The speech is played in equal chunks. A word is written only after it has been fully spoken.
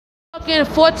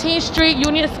fucking 14th Street,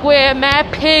 Union Square,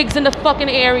 mad pigs in the fucking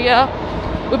area.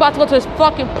 We're about to go to this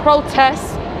fucking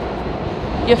protest.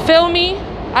 You feel me?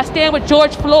 I stand with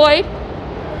George Floyd.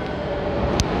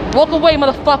 Walk away,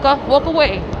 motherfucker. Walk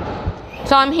away.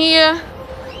 So I'm here,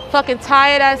 fucking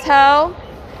tired as hell.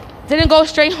 Didn't go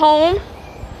straight home.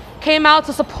 Came out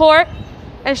to support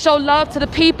and show love to the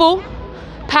people.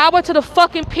 Power to the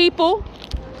fucking people.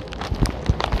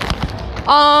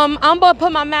 I'm gonna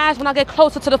put my mask when I get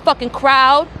closer to the fucking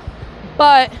crowd.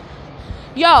 But,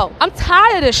 yo, I'm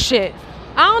tired of this shit.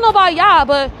 I don't know about y'all,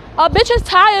 but a bitch is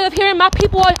tired of hearing my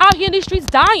people out here in these streets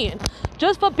dying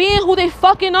just for being who they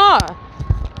fucking are.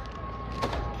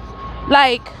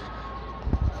 Like,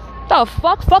 the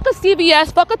fuck? Fuck a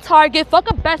CVS, fuck a Target, fuck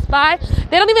a Best Buy.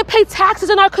 They don't even pay taxes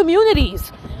in our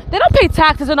communities. They don't pay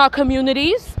taxes in our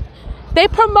communities. They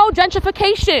promote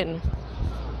gentrification.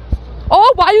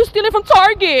 Oh, why are you stealing from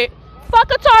Target?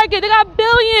 Fuck a Target, they got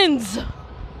billions.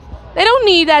 They don't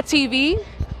need that TV. You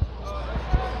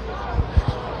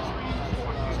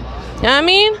know what I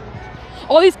mean?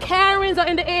 All these Karens are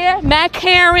in the air, mad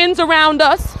Karens around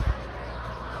us.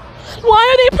 Why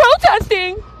are they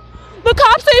protesting? The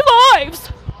cops save lives.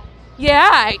 Yeah,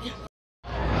 alright.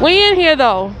 We in here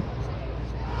though.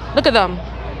 Look at them.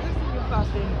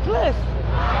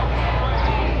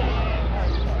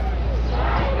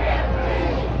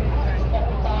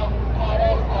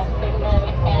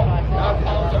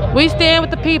 We stand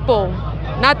with the people.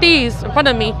 Not these in front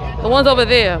of me, the ones over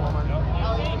there.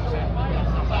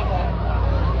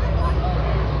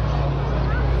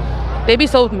 They be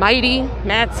so mighty,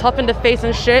 mad tough in the face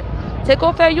and shit. Take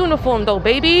off that uniform though,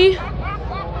 baby.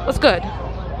 What's good?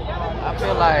 I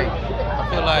feel like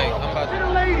I'm about to...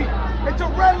 lady, it's a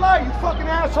red light, you fucking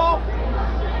asshole.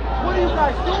 What are you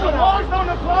guys doing out here?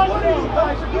 What are you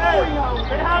guys doing out here?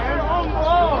 They have their own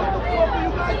laws. What the fuck are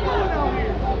you guys doing out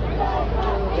here?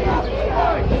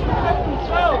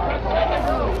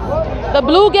 The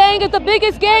blue gang is the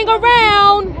biggest gang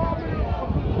around.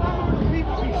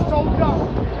 People be so dumb.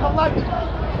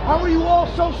 How are you all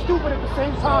so stupid at the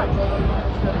same time?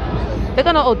 They're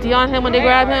gonna OD on him when they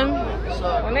grab him.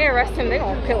 When they arrest him, they're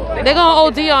gonna kill him. They're gonna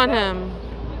OD on him.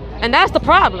 And that's the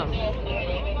problem.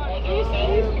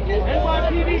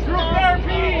 NYPD group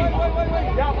therapy!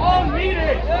 Y'all all need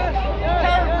it!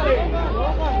 Terribly!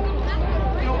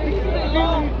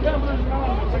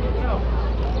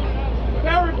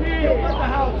 Therapy! He'll get the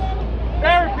house!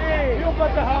 Therapy! He'll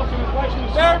get the house and his wife should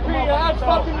therapy! I have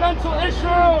fucking mental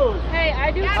issues! Hey,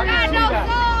 I do too.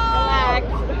 Relax.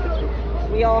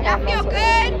 We all have feel mental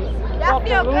good? issues. Y'all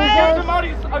feel good?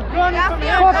 Somebody's a gun and some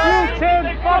Y'all feel fuck you, Tim!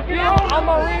 Fuck you! I'm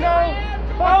Marino!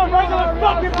 Oh, regular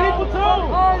fucking people too!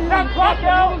 That clock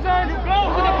out! You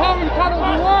go to the power, you cut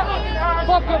what you want!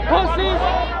 Fucking pussies!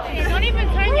 Don't even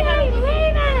turn your head.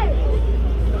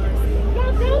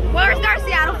 Where's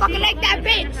Darcy? I don't fucking like that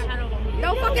bitch.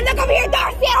 Don't fucking look over here,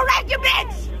 Darcy. I don't like you,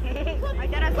 bitch.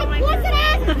 What's it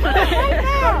ass? Right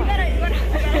now.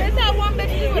 It's that one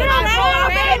bitch. You don't know how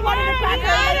bad one of the crackers.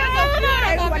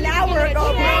 An hour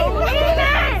ago, bro.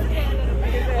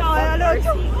 Oh,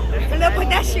 look, put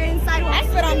that shit inside. I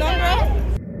spit on them, bro.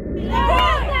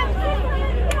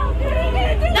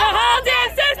 The whole damn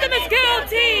system is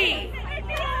guilty.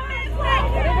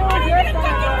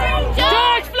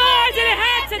 George Floyd didn't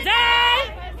have to die.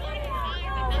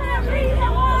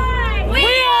 We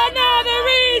all know the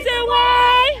reason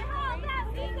why.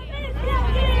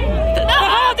 The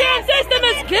whole damn system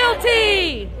is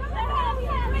guilty.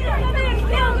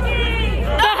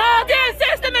 The whole damn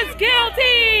system is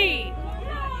guilty.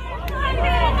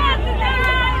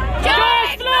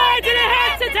 George Floyd didn't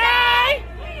have to die.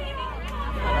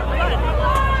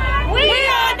 We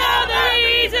all know the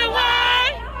reason why.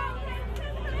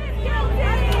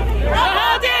 The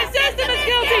whole damn system is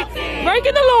guilty.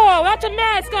 Breaking the law without your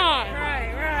mask on.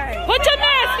 Right. Put your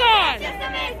mask on.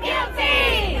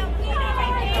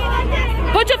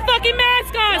 Put your fucking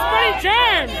mask on. Spreading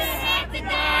germs.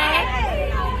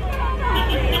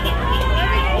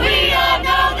 We all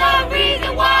know the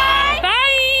reason why. Bye.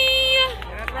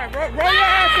 That's right. Roll your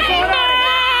asses on out of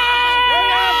here. Roll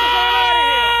your asses on out of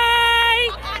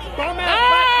here. Dumb ass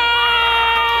back.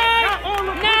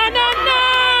 No.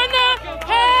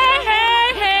 Hey.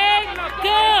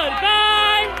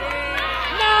 Goodbye.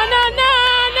 No.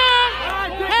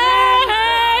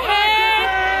 Hey.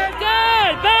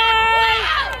 Goodbye.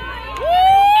 Woo.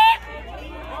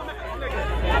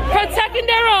 Protecting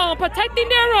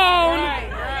their own.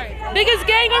 Right. Biggest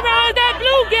gang around, that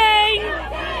blue gang.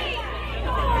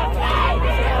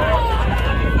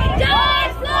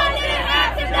 George Floyd didn't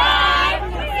have to die.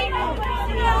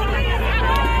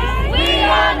 We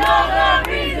all know the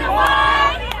reason why.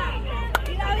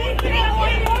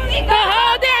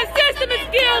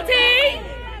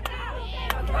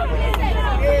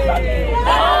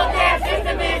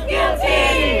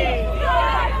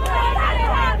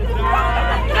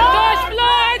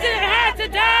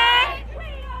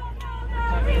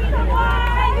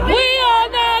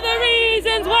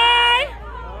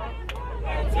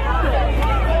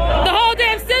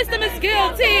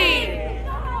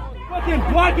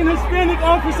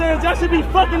 officers, y'all should be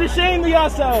fucking ashamed of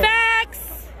yourselves.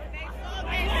 Facts.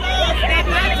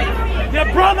 Your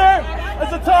brother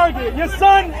is a target. Your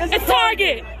son is a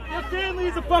target. Your family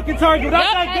is a fucking target. Without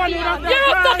that gun, without that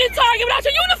You're a fucking target without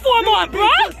your uniform on, bro.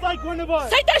 Just like one of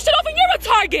us. Take that shit off and you're a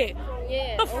target.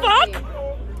 Yeah. The fuck?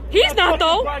 He's not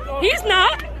though. He's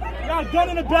not. Y'all gun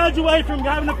in a badge away from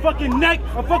having a fucking neck,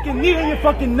 a fucking knee in your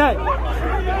fucking neck.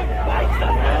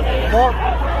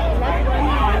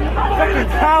 Fucking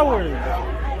cowards.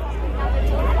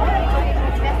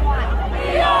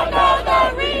 We all know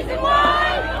the reason why.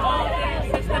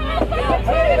 The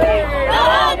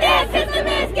whole damn system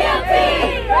is guilty.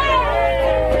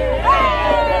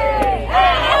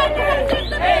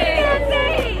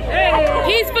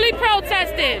 Peacefully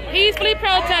protesting. Peacefully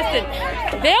protesting.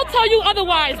 They'll tell you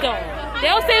otherwise though.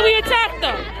 They'll say we attacked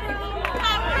them.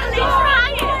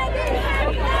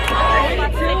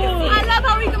 I love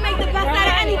how we can make the best out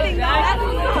of anything though. That's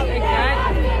what's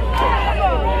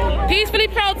up. Peacefully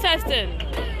protesting.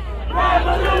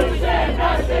 Revolution,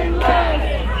 nothing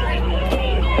less.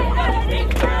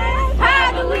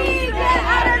 How do we get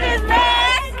out of this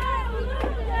mess?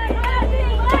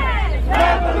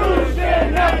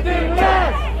 Revolution, nothing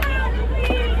less.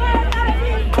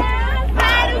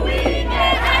 How do we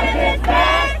get out of this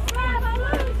mess?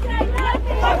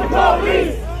 Fuck the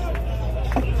police.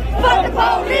 Fuck the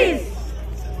police!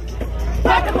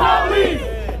 Fuck the police.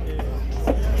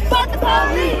 Fuck the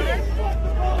police!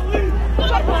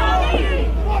 Fuck the police!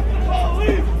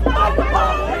 Fuck the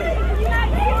police!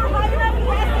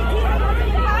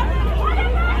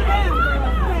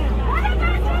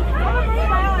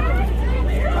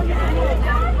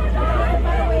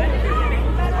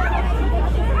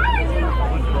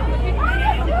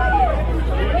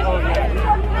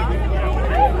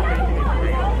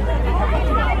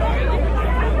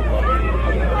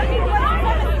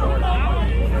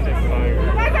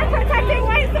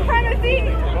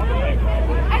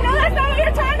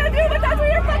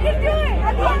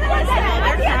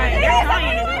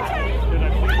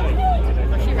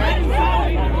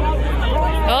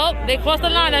 Oh, they crossed the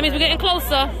line. That means we're getting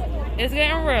closer. It's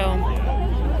getting real.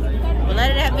 Well,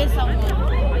 let it have been someone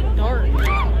dark. She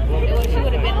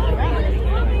would have been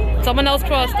around. Someone else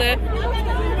crossed it. Oh,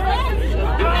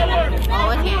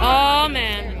 it can't. Oh,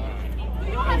 man.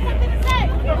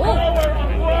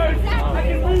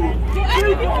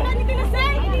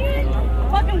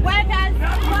 Fucking whack ass.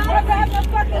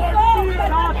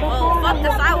 Oh, fuck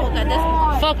the sidewalk at this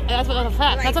point. Fuck, that's a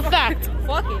fact. That's a fact.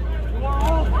 Fuck it.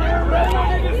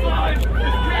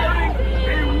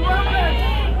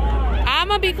 I'm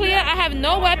gonna be clear, I have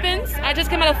no weapons. I just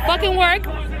came out of fucking work.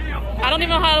 I don't even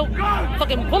know how to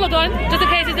fucking pull a gun, just in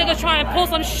case these niggas try and pull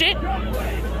some shit.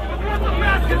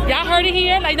 Y'all heard it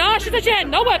here? Like, no, she said she had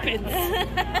no weapons.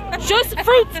 Just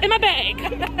fruits in my bag.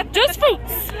 Just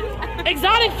fruits.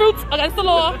 Exotic fruits against the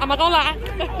law, I'm not gonna lie.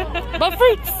 But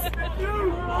fruits.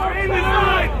 You are in the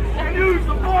side and you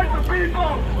support the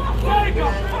people.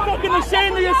 Fucking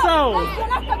ashamed of yourselves.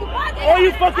 All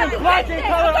you fucking black and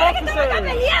colored officers. A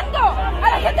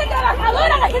la gente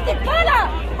trabajadora, a la gente hispana,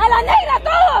 a la negra,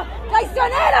 todo.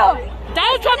 Traicionero.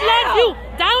 Donald Trump loves you.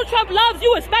 Donald Trump loves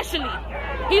you especially.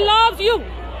 He loves you.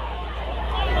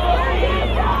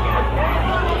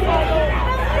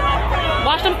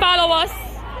 Watch them follow us.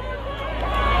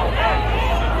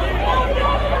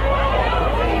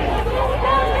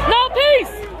 No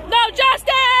peace. No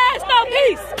justice. No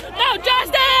peace. No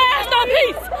justice. No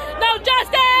peace. No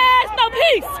justice. No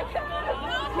peace.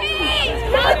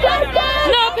 No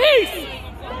justice. No peace.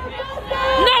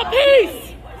 No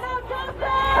peace.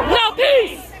 No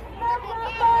peace.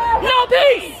 No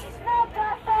peace.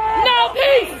 No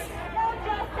peace.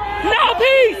 No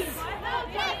peace.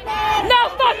 No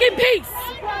fucking peace.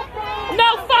 No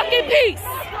fucking peace.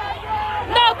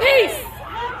 No peace.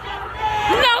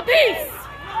 No peace.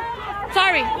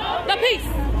 Sorry. No peace.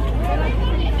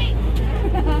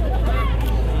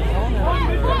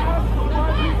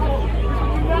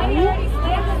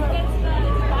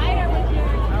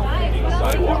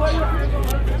 Sidewalks.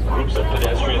 Groups of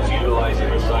pedestrians utilizing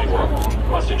the sidewalk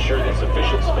must ensure that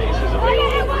sufficient space is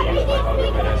available for use by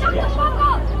other pedestrians.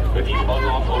 If you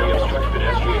unlawfully obstruct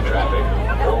pedestrian traffic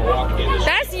or walk in the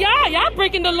That's y'all. Y'all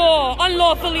breaking the law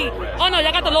unlawfully. Oh no,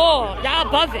 y'all got the law. Y'all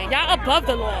above it. Y'all above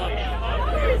the law.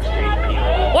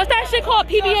 What's that shit called?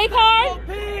 PBA card?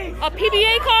 A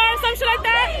PBA card? Some shit like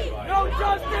that? No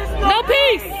justice. No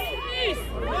peace.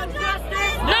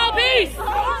 No peace.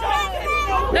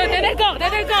 No, there they go. There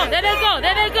they go. There they go.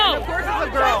 There they go. Of course it's a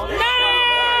girl.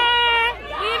 Nah,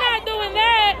 we not doing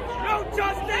that. No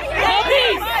justice. No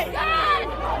peace.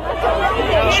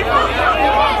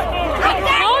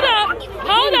 Hold up.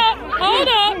 Hold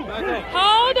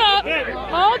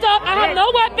No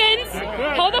weapons.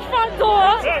 Hold the front door.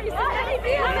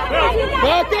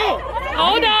 Back up.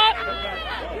 Hold up.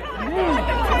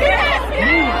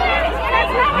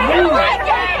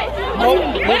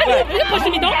 You're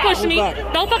pushing me. Don't push me.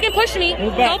 Don't fucking push me.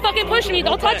 Don't fucking push me.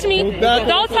 Don't touch me.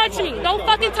 Don't touch me. Don't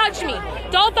fucking touch me.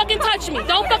 Don't fucking touch me.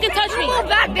 Don't fucking touch me. You move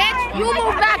back, bitch. You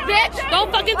move back, bitch.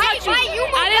 Don't fucking touch me. You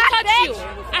move I didn't back, touch you. bitch.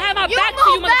 I had my You back to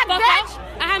you, move back, motherfucker. bitch.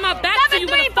 I had my back to you,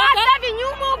 7357, motherfucker. you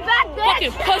move back, bitch.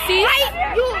 Fucking pussies. Right?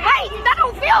 You right? That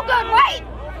don't feel good, right?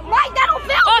 Right? That don't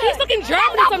feel good. Oh, he's fucking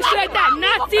German or some shit like that.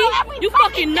 Nazi. You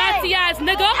fucking Nazi ass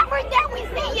nigga. Every day we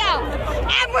see you.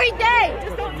 Every day.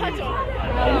 Just don't touch him.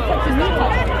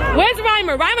 Where's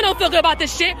Reimer? Reimer don't feel good about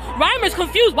this shit. Reimer's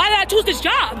confused. Why did I choose this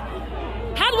job?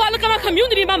 How do I look at my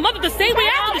community and my mother the same way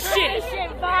after this shit?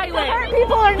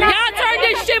 People are not. Y'all turned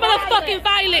this shit motherfucking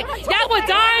violent. Y'all were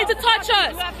dying to touch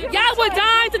us. Y'all were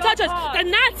dying to touch us. The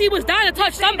Nazi was dying to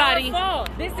touch somebody.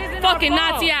 Fucking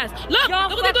Nazi ass. Look,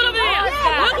 look what they doing over there.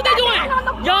 Look what they doing.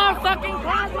 Y'all fucking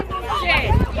causing this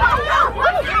shit.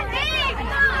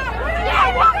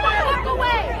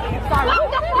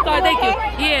 Sorry, thank you.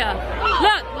 Yeah.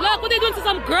 Look what they doing to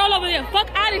some girl over there. Fuck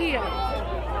out of here.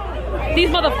 These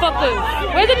motherfuckers.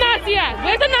 Where's the Nazi at?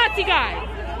 Where's the Nazi guy?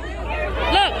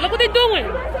 Look what they doing.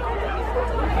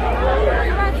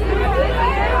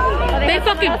 They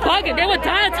fucking bugging. They were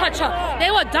dying to touch her. They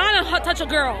were dying to touch a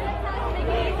girl.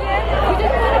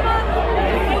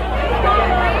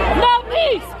 No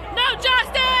peace. No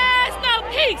justice. No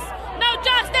peace. No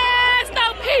justice.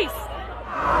 No peace.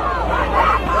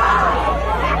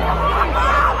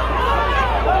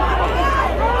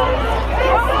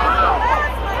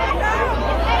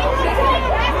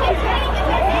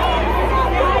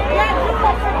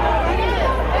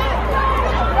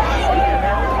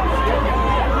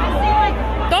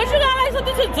 Don't you got like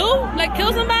something to do? Like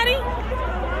kill somebody?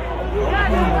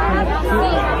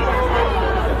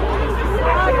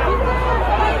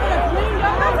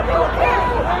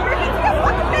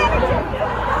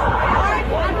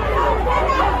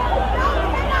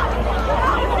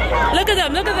 Look at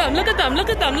them, look at them, look at them, look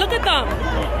at them, look at them.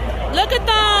 Look at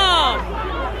them.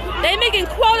 They making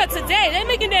quota today. They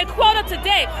making their quota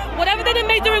today. Whatever they didn't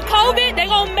make during COVID, they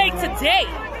gonna make today.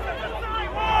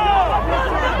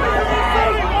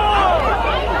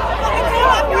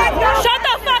 Shut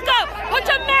the fuck up! Put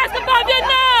your mask above your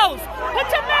nose! Put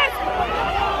your mask...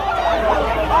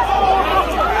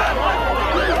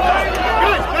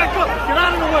 Guys, back up! Get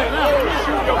out of the way now!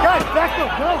 Guys, back up!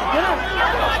 Get out!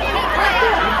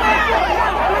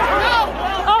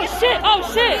 Oh shit! Oh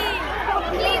shit!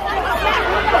 Please understand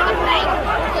what I'm saying.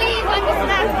 Please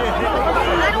understand.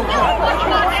 I don't give a fuck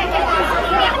about that.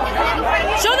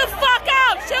 Show the fuck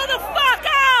out! Show the fuck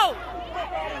out!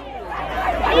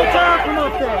 Get down from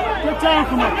up there! Get down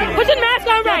from up there! Put your mask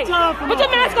on right! Put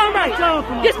your mask on right!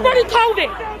 You're spreading COVID!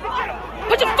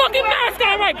 Put your fucking mask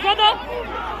on right, brother!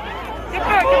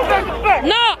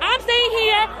 No, I'm staying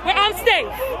here where I'm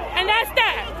safe. And that's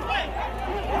that.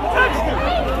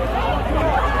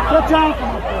 Get down from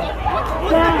up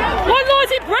there! What law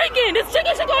is he breaking? This shit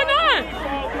going on!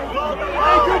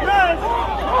 Hey, you guys!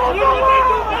 You know what they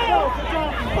do now?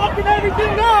 Fucking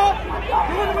everything now!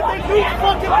 Doing what they do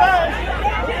fucking bad!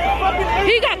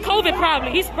 He got COVID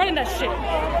probably. He's spreading that shit.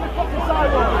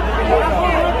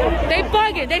 They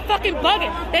bugging. They fucking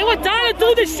bugging. They were dying to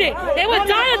do this shit. They were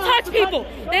dying to touch people.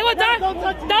 They were dying.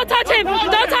 Don't touch him.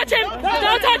 Don't touch him.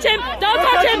 Don't touch him. Don't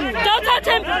touch him. Don't touch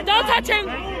him. Don't touch him.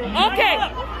 Okay.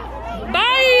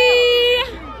 Bye.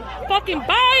 Fucking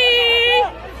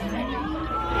bye.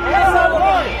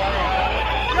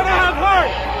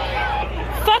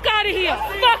 Fuck out of here.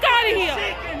 Fuck out of here.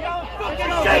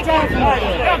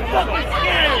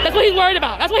 That's what he's worried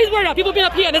about. That's what he's worried about. People being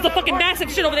up here and there's a fucking massive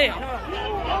shit over there.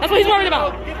 That's what he's worried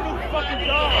about.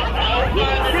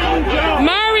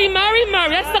 Murray.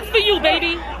 That sucks for you,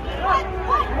 baby.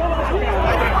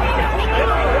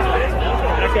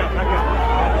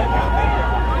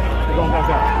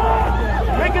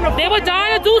 They were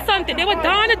dying to do something. They were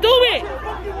dying to do it.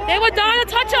 They were dying to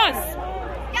touch us.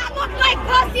 Y'all look like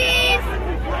pussies.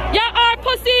 Y'all are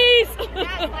pussies.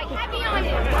 Heavy on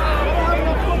it.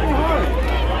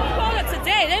 Quota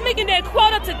today. They're making their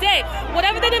quota today.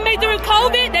 Whatever they didn't make during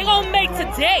COVID, they're gonna make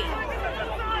today.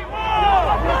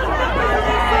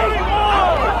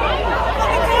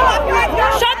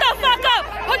 Shut the fuck up.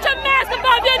 Put your mask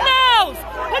above your nose.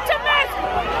 Put your mask.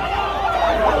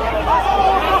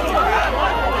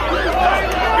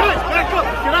 Guys, back up!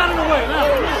 Get out of the way now!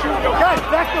 Guys,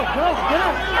 back up! Get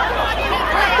out!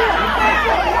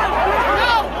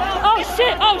 Oh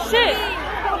shit! Oh shit!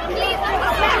 Please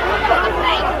understand what I'm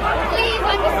saying. Please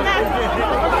understand.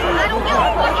 I don't give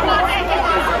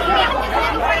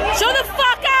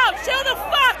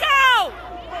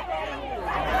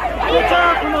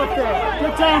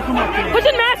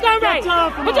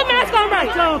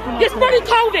only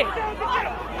COVID.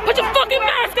 Put your fucking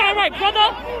mask on right,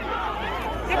 brother.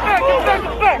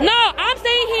 No, I'm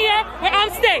staying here where I'm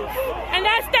safe. And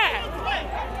that's that.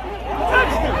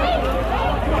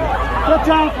 Get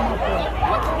down from the floor.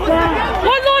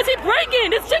 What law is he breaking?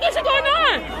 There's shit going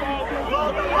on.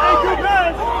 Hey, good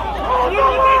guys.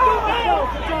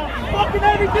 Fucking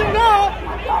everything up.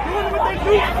 Doing it with their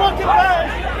new fucking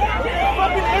bags.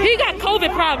 He got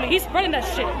COVID probably. He's spreading that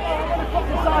shit.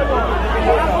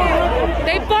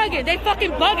 They bugging. They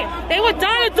fucking bugging. They were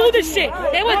dying to do this shit.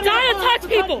 They were dying to touch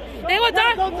people. They were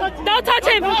dying. Don't touch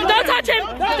him. Don't touch him.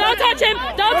 Don't touch him.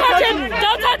 Don't touch him.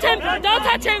 Don't touch him. Don't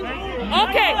touch him.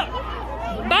 Okay.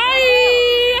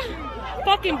 Bye.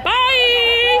 Fucking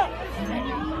bye.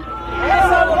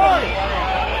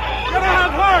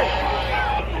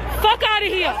 Fuck out of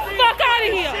here. Fuck out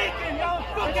of here.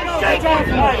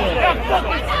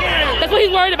 That's what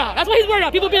he's worried about. That's what he's worried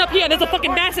about. People being up here and there's a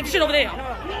fucking massive shit over there.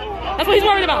 That's what he's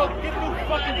worried about.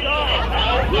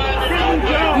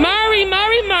 Murray.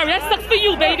 That sucks for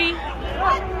you, baby.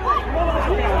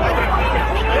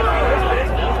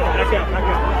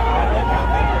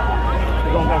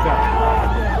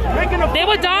 They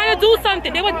were dying to do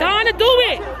something. They were dying to do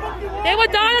it. They were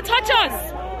dying to touch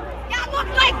us. Y'all look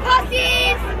like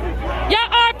pussies.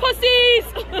 Y'all are pussies.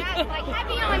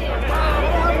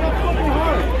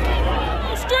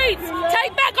 Streets.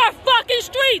 Take back our fucking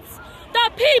streets.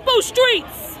 The people's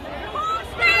streets. Whose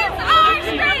streets? Our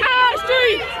streets. Our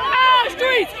streets. Our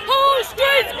streets. Whose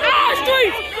streets? Our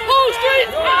streets. Whose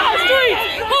streets? Our streets.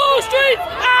 Whose streets?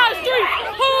 Our streets.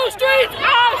 Whose streets?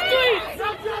 Our streets.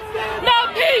 No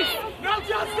peace. No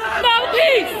justice. No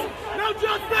peace. No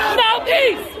justice. No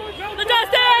peace. No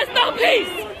justice. No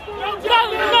peace.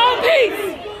 No peace.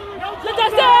 No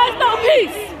justice. No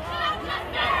peace.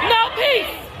 No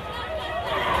peace.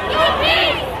 No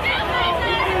peace.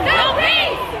 No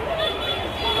peace.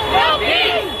 No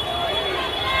peace.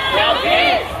 No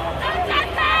peace.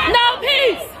 No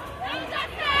peace.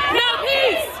 No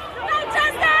peace. No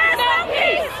justice. No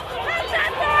peace. No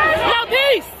justice. No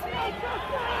peace.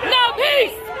 No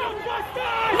peace.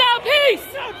 No peace.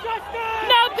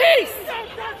 No peace.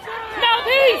 No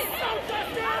peace.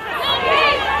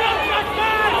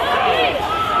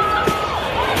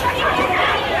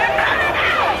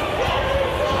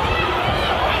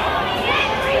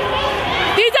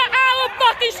 These are our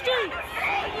fucking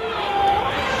streets.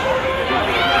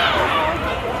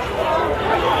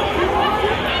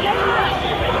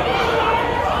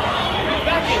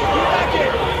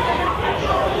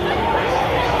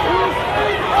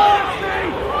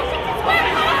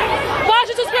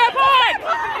 Washington Square Park.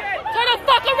 Turn the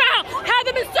fuck around. Have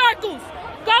them in circles.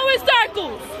 Go in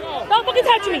circles. Don't fucking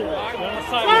touch me.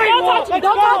 Don't touch me.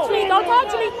 Don't touch me. Don't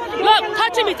touch me. Look,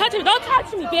 touching me. Touching me. Don't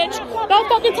touch me, bitch. Don't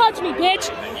fucking touch me, bitch.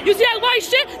 You see that white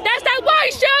shit? That's that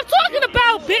white shit I'm talking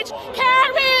about, bitch.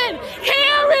 Karen.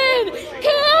 Karen.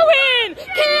 Karen.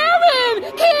 Karen.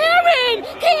 Karen.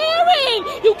 Karen.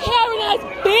 You Karen ass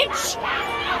bitch.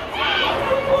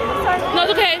 No,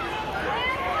 it's okay.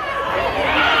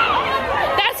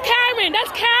 That's Karen.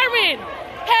 That's Karen.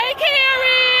 Hey,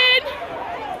 Karen.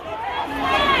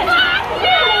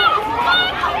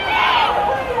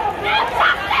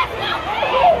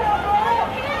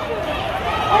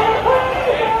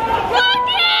 Fuck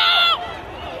you.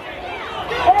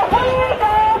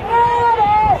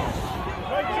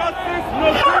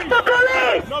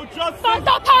 No justice. Fuck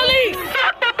the police.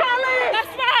 Fuck the police.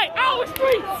 That's right. Our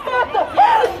streets. Fuck the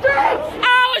streets.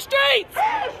 Our streets.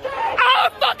 Our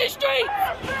fucking streets.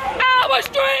 Our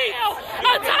streets.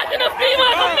 Attacking the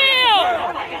female and the male.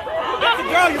 That's a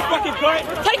girl, you fucking cunt.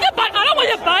 Take the bike. I don't want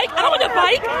your bike. I don't want your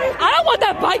bike. I don't want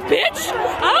that bike, bitch.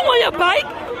 I don't want your bike.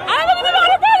 I don't even know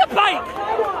how to ride a bike.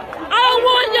 I don't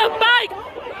want your bike.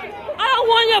 I don't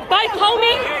want your bike,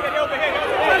 homie.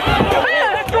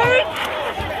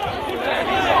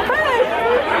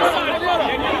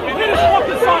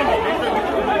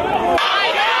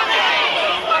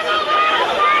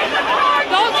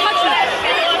 Don't touch me.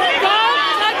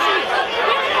 Don't touch me.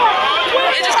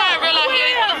 It just got real out here.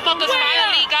 Motherfuckers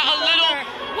finally got a little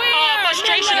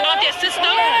frustration out their system.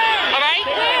 Alright?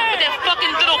 With their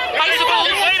fucking little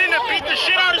bicycles. Waiting to beat the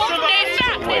shit out of somebody.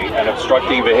 And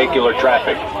obstructing vehicular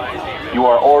traffic. You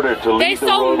are ordered to leave the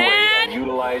so roadway mad. and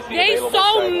utilize the They available so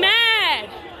sidewalk. mad.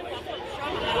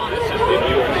 This is the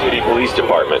New York City Police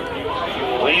Department.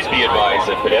 Please be advised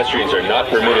that pedestrians are not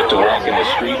permitted to walk in the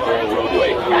street or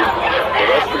roadway.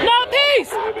 Pedestrians No peace.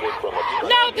 prohibited from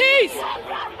No peace.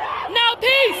 No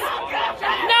peace.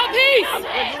 No peace.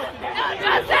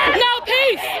 No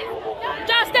peace.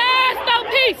 Justice. No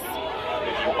peace.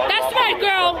 That's right,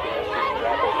 girl.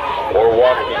 or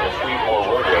walking in the street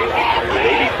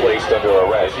placed under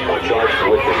arrest or charged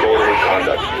with disorderly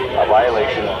conduct, a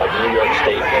violation of New York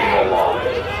State penal law.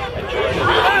 And charged with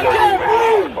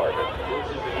the department.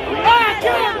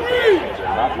 Pedestrians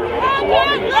are not permitted to walk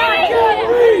in the street or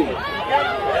road.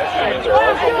 Pedestrians are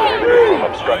also prohibited from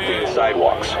obstructing the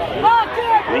sidewalks.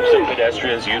 Groups of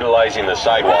pedestrians utilizing the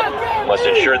sidewalk must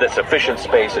ensure that sufficient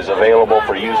space is available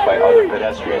for use by other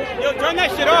pedestrians. Yo, turn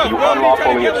that shit off, If you bro.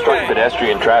 unlawfully obstruct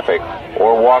pedestrian traffic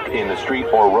or walk in the street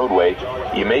or roadway,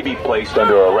 you may be placed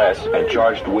under arrest and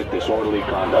charged with disorderly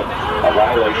conduct, a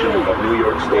violation of New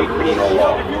York State penal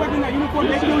law. If you was in that uniform,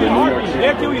 they'd kill you in a heartbeat.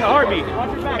 They'd kill you in a heartbeat.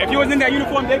 If you was in that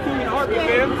uniform, they'd kill you in a heartbeat,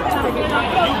 man. You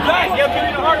black, they'll kill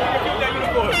you in a heartbeat if you in that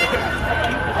uniform.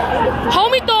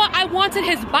 Homie thought I wanted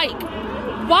his bike.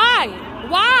 Why?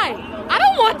 Why? I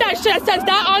don't want that shit that says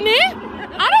that on it.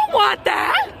 I don't want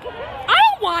that. I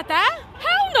don't want that.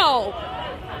 Hell no.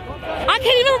 I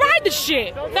can't even ride the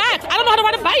shit. Facts. I don't know how to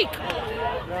ride a bike.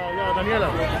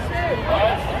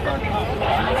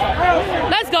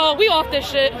 Let's go. We off this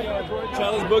shit.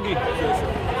 Charles Boogie.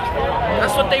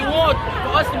 That's what they want,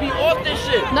 for us to be off this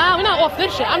shit. Nah, we're not off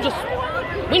this shit.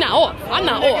 We not off. I'm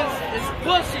not off. It's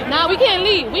pussy. Nah, we can't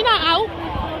leave. We not out.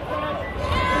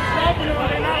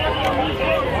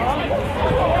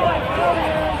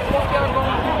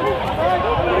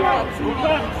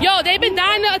 Yo, they've been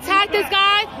dying to attack this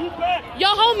guy. Yo,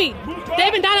 homie,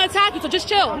 they've been dying to attack you, so just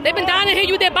chill. They've been dying to hit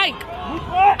you with their bike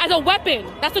as a weapon.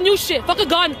 That's the new shit. Fuck a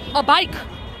gun, a bike.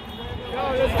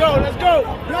 Yo, let's go, let's go.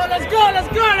 Yo, let's go, let's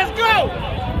go, let's go.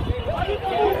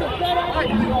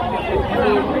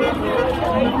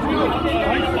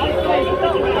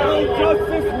 No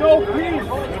justice, no peace.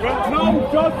 No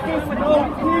justice, no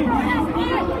peace.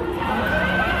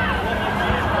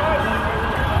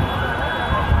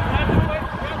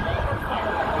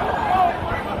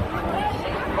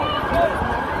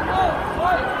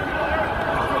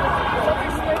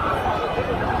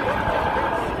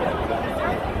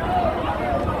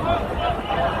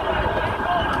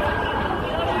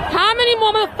 How many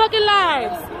more motherfucking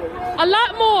lives? A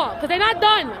lot more, because they're not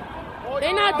done.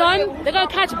 They're not done. They're gonna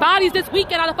catch bodies this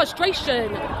weekend out of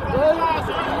frustration.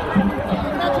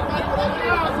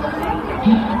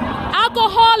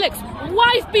 Alcoholics,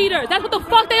 wife beaters, that's what the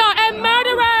fuck they are, and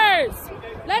murderers.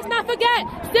 Let's not forget,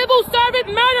 civil servant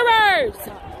murderers.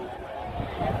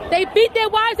 They beat their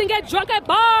wives and get drunk at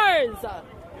bars.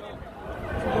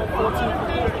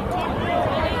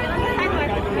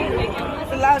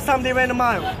 The last time they ran a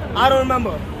mile, I don't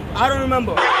remember.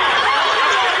 It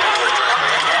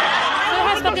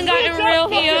has fucking gotten real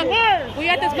here. We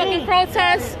at this fucking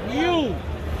protest.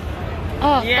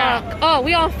 Oh, fuck. Oh,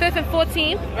 we on 5th and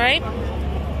 14th, right?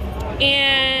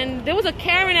 And there was a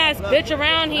Karen ass bitch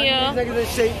around here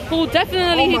who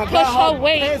definitely pushed her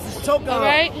weight.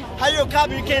 Right? How you a cop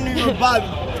and you can't even revive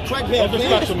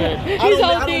crackhead, man? I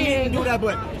don't even do that,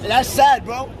 but that's sad,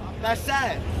 bro. That's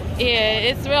sad. Yeah,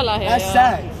 it's real out here. That's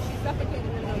sad.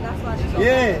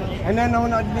 Yeah, and then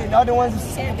the other ones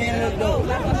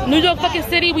New York fucking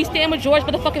City, we stand with George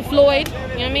motherfucking Floyd, you know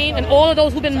what I mean? And all of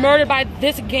those who've been murdered by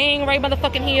this gang right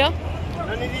motherfucking here.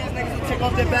 None of these niggas will take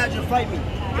off their badge and fight me.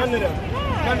 None of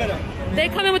them. They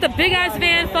come in with a big ass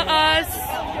van for us.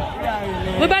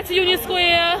 We're back to Union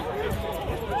Square.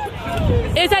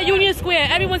 It's at Union Square.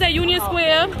 Everyone's at Union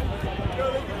Square.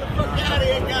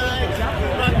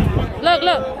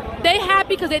 Look. They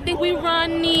happy because they think we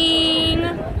running.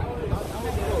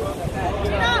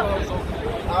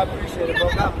 I appreciate it, bro.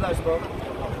 God bless, bro.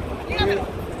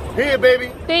 Here,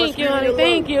 baby. Thank you, honey.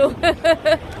 Thank you.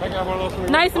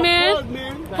 Nice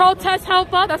man. Protest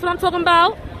helper. That's what I'm talking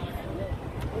about.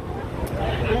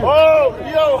 Oh,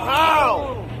 yo,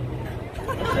 how?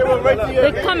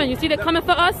 They're coming. You see, they're coming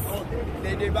for us.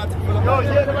 They about to pull up. Yo,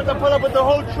 yeah, they're about to pull up with the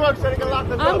whole truck so they can lock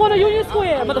us up. I'm going to Union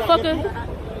Square, motherfucker.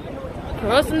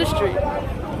 Crossing the street.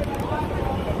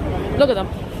 Look at them.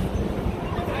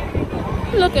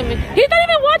 Look at me. He's not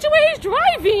even watching where he's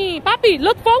driving. Papi,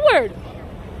 look forward.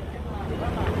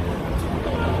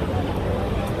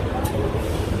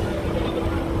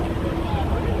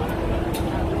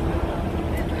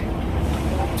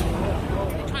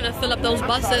 Trying to fill up those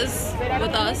buses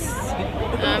with us. You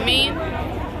know what I mean?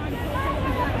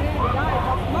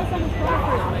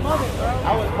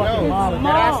 I was fucking mom.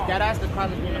 That ass the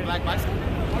cause of being a black bicycle.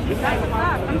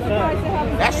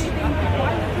 That's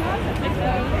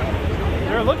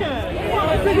They're looking at it.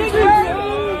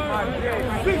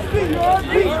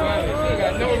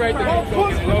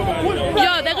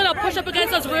 Yo, they're gonna push up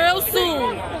against us real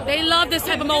soon. They love this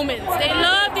type of moments. They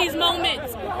love these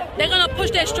moments. They're gonna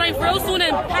push their strength real soon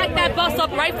and pack that bus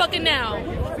up right fucking now.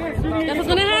 That's what's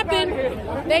gonna happen.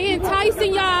 They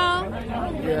enticing y'all.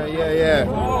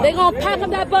 Yeah. They gonna pack up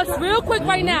that bus real quick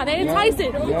right now. They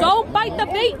enticing. Don't bite the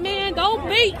bait, man. Don't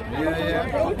bait.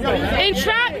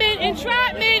 Entrapment.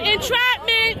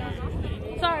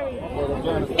 Sorry.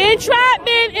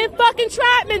 Entrapment and fucking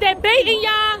trapment. They're baiting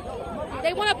y'all.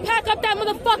 They wanna pack up that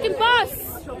motherfucking bus.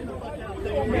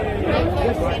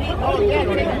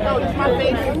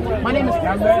 My name is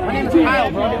Kyle,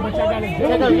 bro.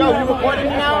 Yo, you recording me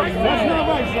now?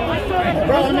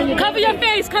 Cover your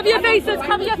face. Cover your faces.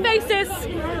 Cover your faces.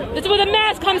 This is where the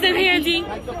mask comes in handy.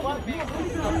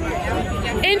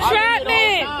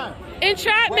 Entrapment.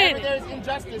 There's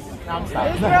injustice.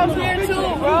 This girl's here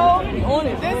too, bro.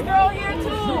 This girl here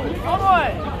too. Come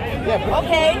on.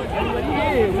 Okay.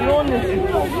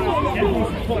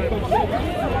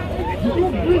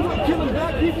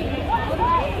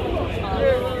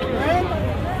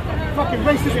 Fucking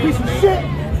racist piece of shit.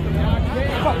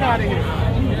 Fuck out of here.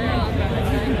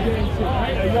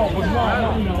 Yo, but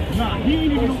nah. He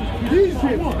ain't even these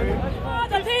shit. For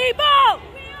the people.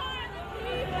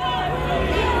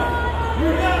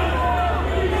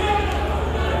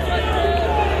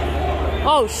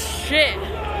 Oh shit.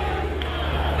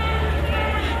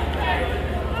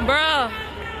 Bruh.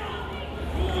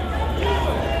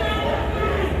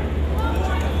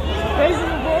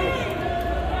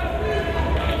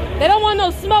 They don't want no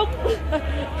smoke.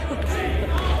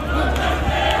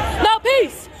 No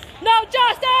peace. No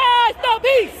justice. No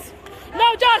peace.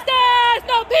 No justice.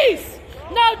 No peace.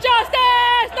 No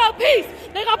justice. No peace.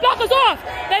 They're gonna block us off.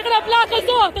 They're gonna block us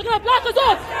off. They're gonna block us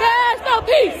off. There's no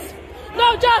peace.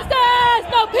 No justice.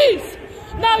 No peace.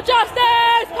 No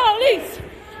justice. Police.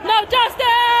 No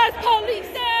justice. Police.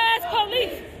 There's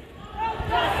police.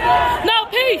 No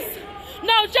peace.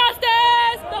 No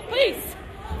justice. No peace.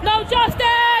 No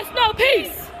justice. No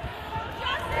peace.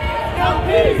 No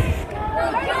peace.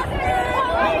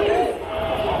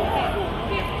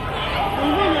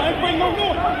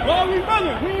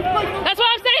 That's what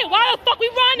I'm saying. Why the fuck we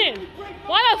running?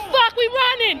 Why the fuck we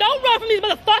running? Don't run from these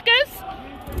motherfuckers.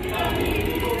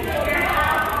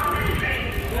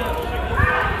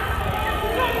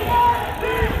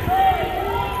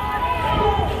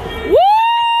 Woo!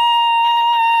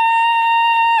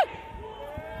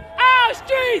 Our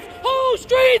streets. Whose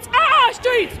streets? Our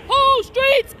streets. Whose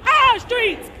streets? Our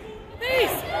streets.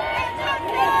 Peace.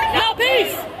 No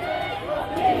peace.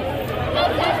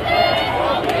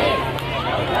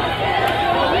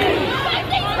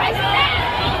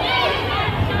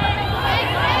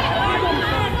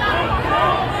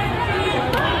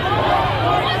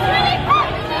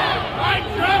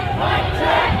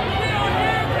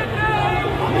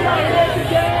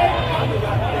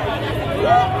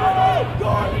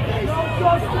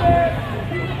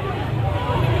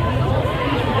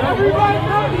 Everybody